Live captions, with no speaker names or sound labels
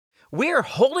we're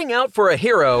holding out for a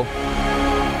hero.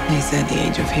 They said the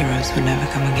age of heroes would never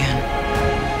come again.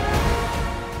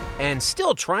 And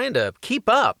still trying to keep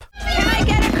up. Can I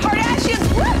get a Kardashian?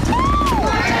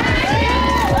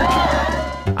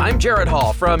 I'm Jared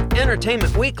Hall from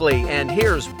Entertainment Weekly, and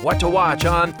here's what to watch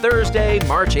on Thursday,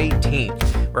 March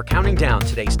 18th. We're counting down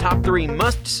today's top 3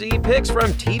 must-see picks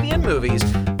from TV and movies.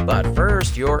 But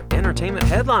first, your entertainment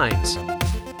headlines.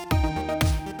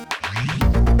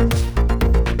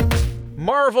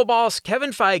 Marvel boss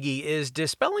Kevin Feige is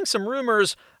dispelling some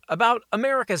rumors about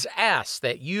America's ass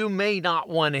that you may not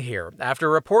want to hear after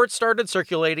reports started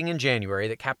circulating in January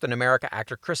that Captain America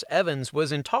actor Chris Evans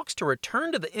was in talks to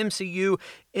return to the MCU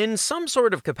in some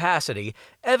sort of capacity.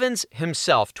 Evans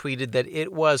himself tweeted that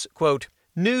it was, quote,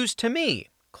 news to me.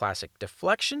 Classic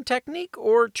deflection technique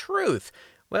or truth?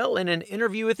 Well, in an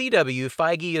interview with EW,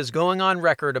 Feige is going on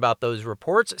record about those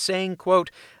reports, saying,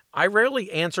 quote, I rarely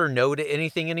answer no to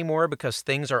anything anymore because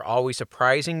things are always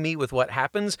surprising me with what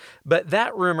happens, but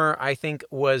that rumor, I think,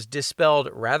 was dispelled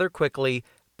rather quickly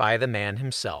by the man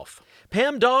himself.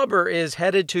 Pam Dauber is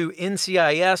headed to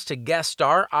NCIS to guest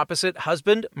star opposite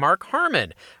husband Mark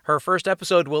Harmon. Her first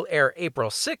episode will air April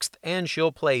 6th, and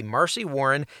she'll play Marcy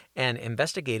Warren, an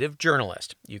investigative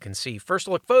journalist. You can see first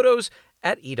look photos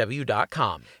at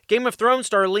EW.com. Game of Thrones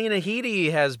star Lena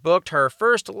Headey has booked her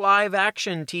first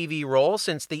live-action TV role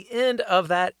since the end of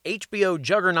that HBO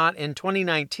juggernaut in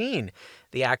 2019.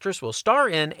 The actress will star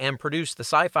in and produce the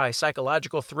sci-fi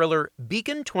psychological thriller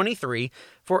Beacon 23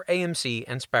 for AMC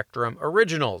and Spectrum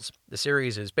Originals. The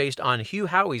series is based on Hugh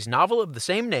Howey's novel of the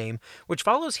same name, which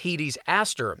follows Headey's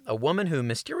Aster, a woman who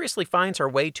mysteriously finds her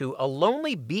way to a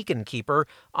lonely beacon keeper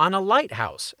on a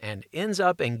lighthouse and ends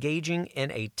up engaging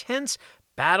in a tense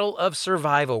battle of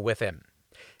survival with him.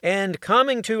 And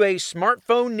coming to a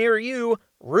smartphone near you,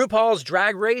 RuPaul's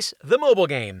Drag Race, the mobile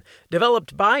game.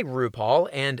 Developed by RuPaul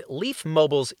and Leaf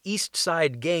Mobile's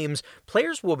Eastside Games,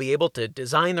 players will be able to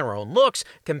design their own looks,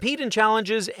 compete in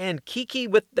challenges, and kiki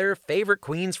with their favorite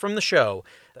queens from the show.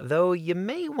 Though you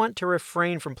may want to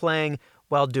refrain from playing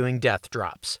while doing death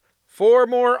drops. For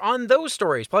more on those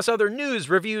stories, plus other news,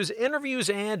 reviews, interviews,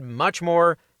 and much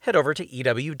more, head over to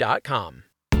EW.com.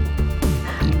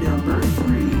 Number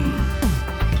 3.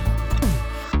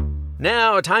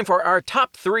 Now, time for our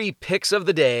top 3 picks of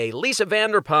the day. Lisa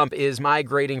Vanderpump is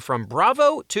migrating from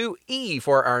Bravo to E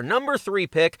for our number 3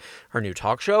 pick, her new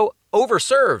talk show,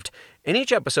 Overserved. In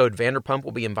each episode, Vanderpump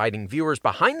will be inviting viewers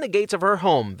behind the gates of her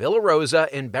home, Villa Rosa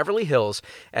in Beverly Hills,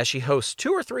 as she hosts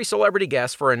 2 or 3 celebrity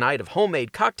guests for a night of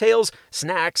homemade cocktails,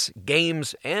 snacks,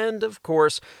 games, and, of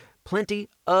course, plenty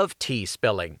of tea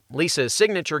spilling. Lisa's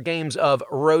signature games of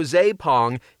Rosé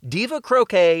Pong, Diva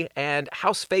Croquet, and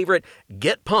house favorite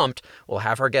Get Pumped will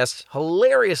have her guests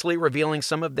hilariously revealing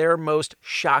some of their most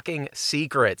shocking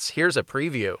secrets. Here's a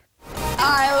preview.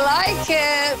 I like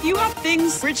it. You have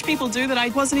things rich people do that I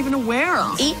wasn't even aware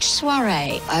of. Each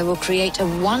soiree, I will create a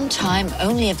one-time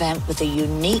only event with a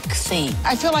unique theme.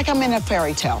 I feel like I'm in a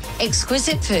fairy tale.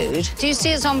 Exquisite food. Do you see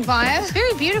it's on fire?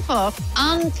 Very beautiful.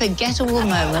 Unforgettable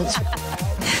moments.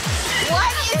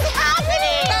 What is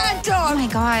happening? Bad dog. Oh my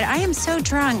God, I am so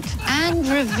drunk. And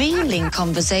revealing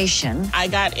conversation. I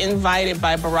got invited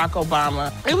by Barack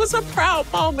Obama. It was a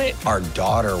proud moment. Our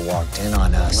daughter walked in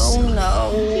on us. Oh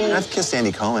no. I've kissed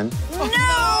Andy Cohen.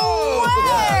 No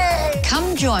way!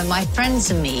 Come join my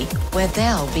friends and me where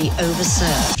they'll be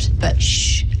overserved. But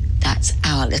shh, that's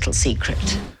our little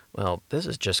secret. Well, this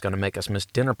is just going to make us miss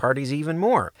dinner parties even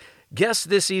more. Guests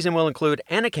this season will include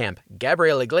Anna Camp,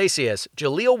 Gabrielle Iglesias,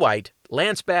 Jaleel White,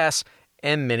 Lance Bass,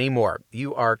 and many more.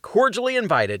 You are cordially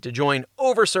invited to join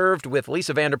Overserved with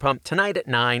Lisa Vanderpump tonight at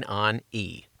 9 on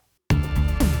E!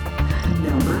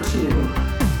 Number 2.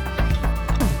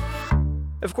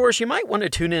 Of course, you might want to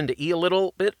tune in to E! A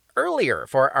little bit earlier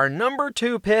for our number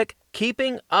 2 pick,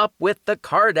 Keeping Up with the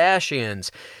Kardashians.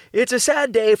 It's a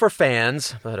sad day for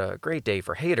fans, but a great day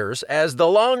for haters, as the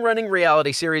long-running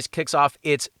reality series kicks off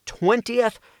its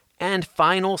 20th and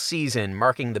final season,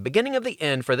 marking the beginning of the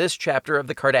end for this chapter of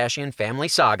the Kardashian family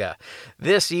saga.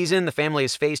 This season, the family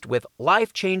is faced with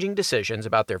life-changing decisions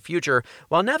about their future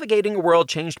while navigating a world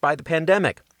changed by the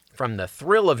pandemic. From the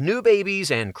thrill of new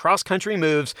babies and cross-country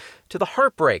moves to the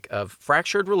heartbreak of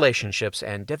fractured relationships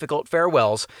and difficult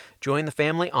farewells, join the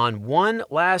family on one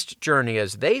last journey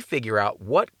as they figure out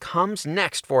what comes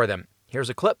next for them. Here's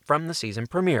a clip from the season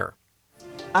premiere.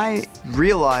 I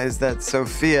realize that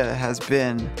Sophia has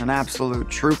been an absolute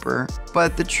trooper,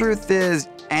 but the truth is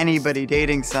anybody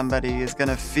dating somebody is going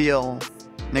to feel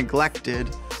neglected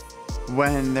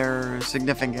when their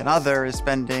significant other is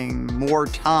spending more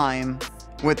time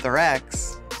with their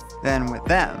ex than with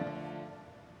them.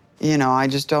 I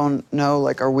just don't know,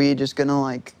 like, are we just gonna,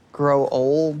 like, grow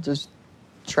old just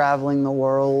traveling the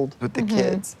world with the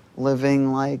kids,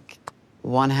 living, like,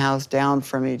 one house down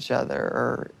from each other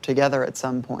or together at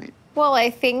some point? Well, I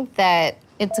think that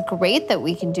it's great that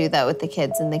we can do that with the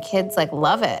kids, and the kids, like,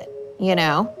 love it,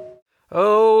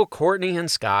 Oh, Courtney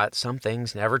and Scott, some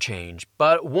things never change.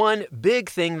 But one big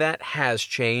thing that has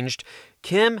changed,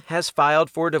 Kim has filed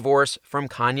for divorce from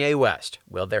Kanye West.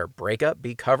 Will their breakup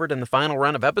be covered in the final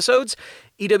run of episodes?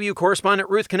 EW correspondent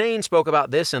Ruth Kinane spoke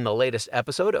about this in the latest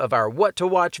episode of our What to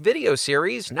Watch video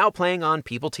series, now playing on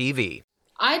People TV.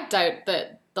 I doubt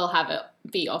that they'll have it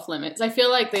be off limits. I feel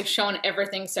like they've shown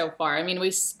everything so far. I mean,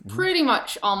 we pretty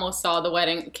much almost saw the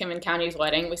wedding, Kim and Kanye's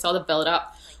wedding. We saw the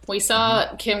build-up. We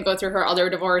saw Kim go through her other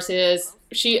divorces.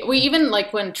 We even,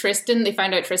 like, when they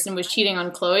found out Tristan was cheating on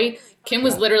Khloe, Kim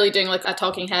was literally doing, like, a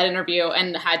talking head interview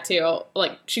and had to,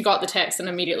 like, she got the text and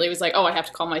immediately was like, oh, I have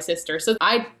to call my sister. So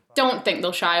I don't think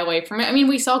they'll shy away from it. I mean,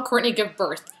 we saw Courtney give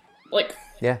birth, like,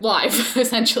 live,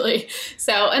 essentially.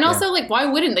 So, and also, like, why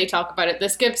wouldn't they talk about it?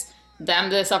 This gives them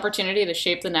this opportunity to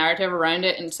shape the narrative around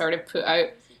it and sort of put out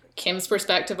Kim's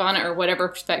perspective on it, or whatever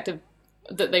perspective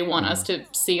that they want us to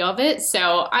see of it.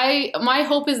 So my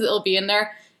hope is that it'll be in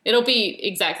there. It'll be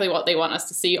exactly what they want us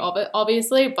to see of it,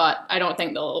 obviously, but I don't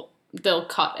think they'll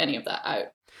cut any of that out.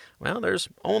 Well, there's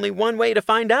only one way to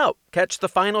find out. Catch the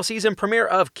final season premiere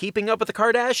of Keeping Up with the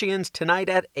Kardashians tonight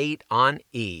at 8 on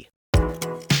E!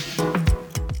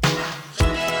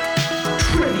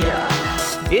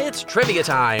 It's trivia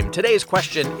time. Today's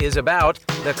question is about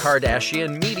the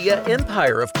Kardashian media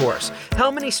empire, of course. How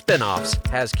many spin-offs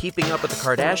has Keeping Up with the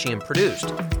Kardashians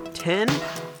produced? 10,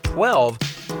 12,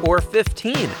 or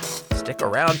 15? Stick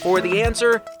around for the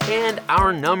answer and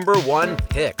our number one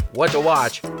pick. What to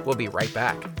watch? We'll be right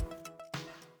back.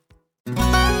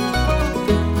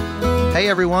 Hey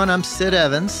everyone, I'm Sid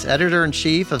Evans,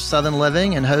 editor-in-chief of Southern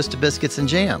Living and host of Biscuits and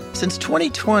Jam. Since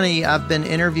 2020, I've been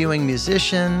interviewing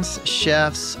musicians,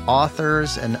 chefs,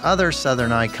 authors, and other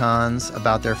Southern icons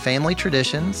about their family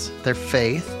traditions, their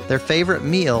faith, their favorite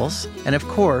meals, and of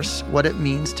course, what it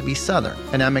means to be Southern.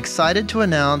 And I'm excited to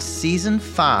announce Season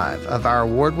 5 of our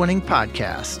award-winning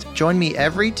podcast. Join me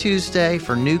every Tuesday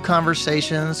for new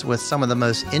conversations with some of the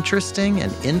most interesting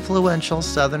and influential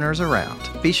Southerners around.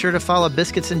 Be sure to follow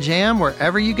Biscuits and Jam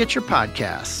wherever you get your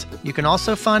podcasts. You can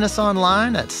also find us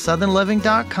online at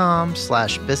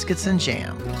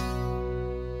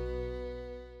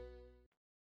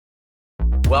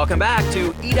southernliving.com/biscuitsandjam. Welcome back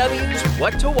to EW's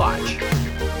What to Watch.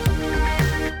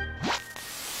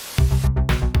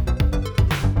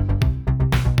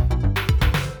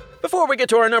 Before we get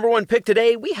to our number one pick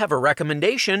today, we have a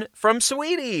recommendation from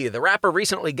Saweetie. The rapper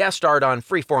recently guest starred on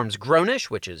Freeform's Grownish,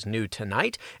 which is new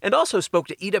tonight, and also spoke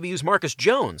to EW's Marcus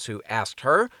Jones, who asked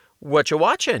her, what you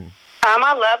watching?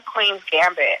 I love Queen's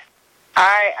Gambit.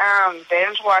 I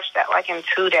binge watched that like in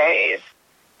 2 days.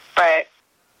 But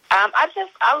I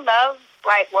love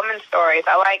like women's stories.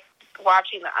 I like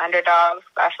watching the underdogs.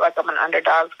 I feel like I'm an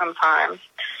underdog sometimes.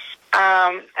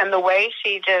 And the way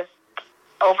she just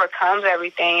overcomes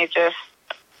everything,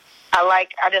 I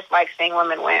just like seeing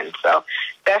women win. So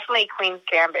definitely Queen's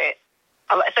Gambit.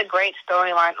 It's a great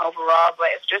storyline overall, but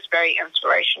it's just very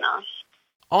inspirational.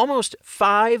 Almost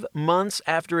 5 months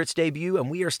after its debut,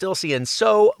 and we are still seeing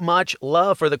so much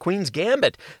love for The Queen's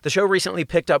Gambit. The show recently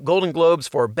picked up Golden Globes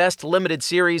for Best Limited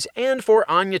Series and for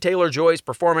Anya Taylor-Joy's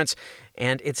performance,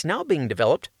 and it's now being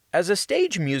developed as a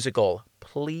stage musical.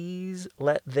 Please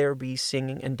let there be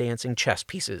singing and dancing chess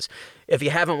pieces. If you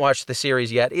haven't watched the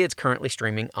series yet, it's currently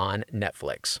streaming on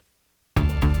Netflix.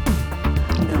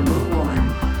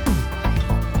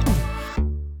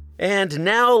 And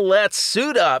now let's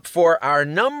suit up for our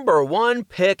number one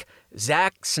pick,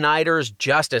 Zack Snyder's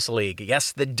Justice League.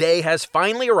 Yes, the day has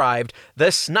finally arrived.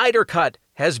 The Snyder Cut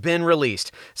has been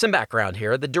released. Some background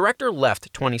here. The director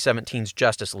left 2017's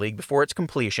Justice League before its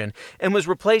completion and was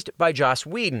replaced by Joss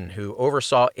Whedon, who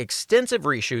oversaw extensive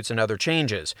reshoots and other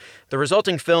changes. The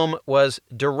resulting film was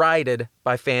derided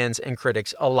by fans and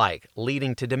critics alike,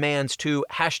 leading to demands to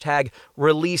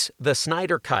 #release the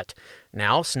Snyder Cut.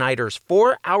 Now, Snyder's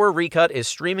 4-hour recut is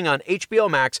streaming on HBO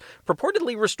Max,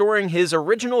 purportedly restoring his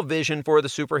original vision for the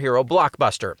superhero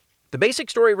blockbuster. The basic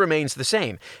story remains the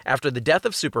same. After the death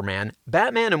of Superman,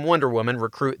 Batman and Wonder Woman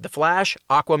recruit the Flash,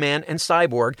 Aquaman, and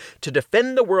Cyborg to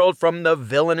defend the world from the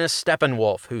villainous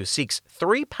Steppenwolf, who seeks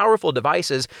 3 powerful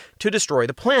devices to destroy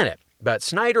the planet. But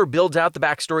Snyder builds out the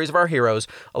backstories of our heroes,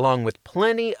 along with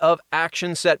plenty of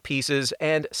action set pieces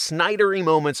and Snydery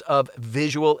moments of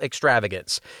visual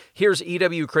extravagance. Here's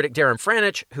EW critic Darren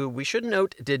Franich, who we should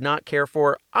note did not care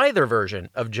for either version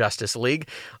of Justice League,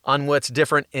 on what's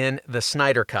different in the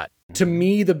Snyder Cut. To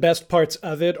me, the best parts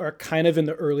of it are kind of in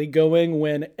the early going,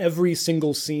 when every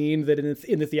single scene that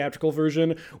in the theatrical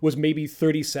version was maybe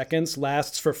 30 seconds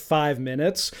lasts for 5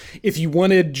 minutes. If you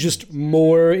wanted just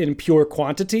more in pure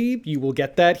quantity, you will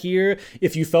get that here.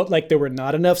 If you felt like there were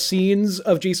not enough scenes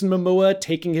of Jason Momoa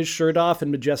taking his shirt off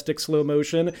in majestic slow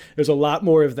motion, there's a lot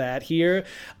more of that here.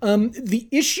 The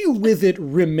issue with it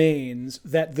remains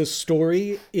that the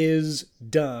story is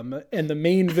dumb, and the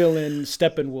main villain,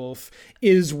 Steppenwolf,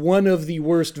 is one of the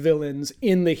worst villains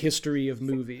in the history of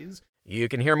movies. You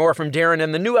can hear more from Darren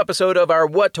in the new episode of our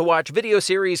What to Watch video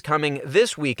series coming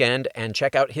this weekend, and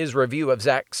check out his review of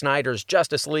Zack Snyder's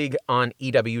Justice League on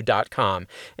EW.com.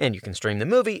 And you can stream the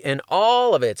movie in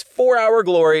all of its 4-hour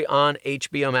glory on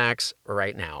HBO Max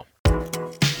right now.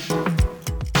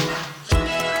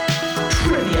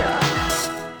 Trivia.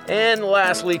 And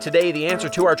lastly today, the answer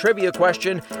to our trivia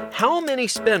question: how many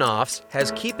spin-offs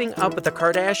has Keeping Up with the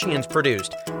Kardashians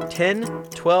produced? 10,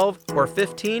 12, or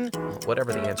 15?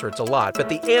 Whatever the answer, it's a lot. But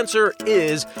the answer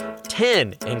is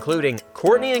 10, including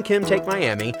Kourtney and Kim Take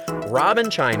Miami, Rob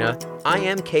and China, I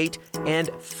Am Kate, and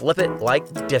Flip It Like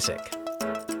Disick.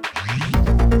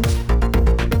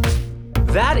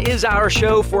 That is our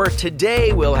show for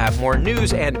today. We'll have more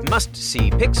news and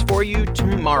must-see picks for you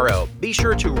tomorrow. Be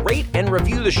sure to rate and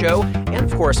review the show, and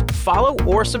of course, follow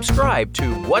or subscribe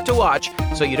to What to Watch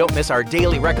so you don't miss our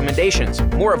daily recommendations,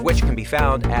 more of which can be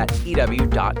found at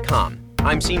EW.com.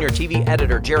 I'm Senior TV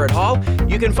Editor Jared Hall.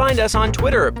 You can find us on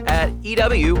Twitter at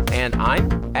EW, and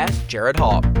I'm at Jared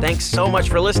Hall. Thanks so much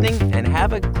for listening, and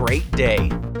have a great day.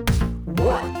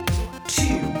 What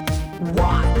to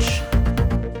Watch?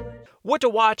 What to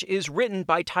Watch is written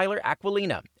by Tyler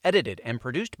Aquilina, edited and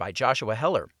produced by Joshua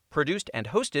Heller, produced and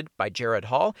hosted by Jared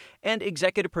Hall, and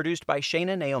executive produced by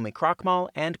Shayna Naomi Krochmal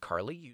and Carly Yu.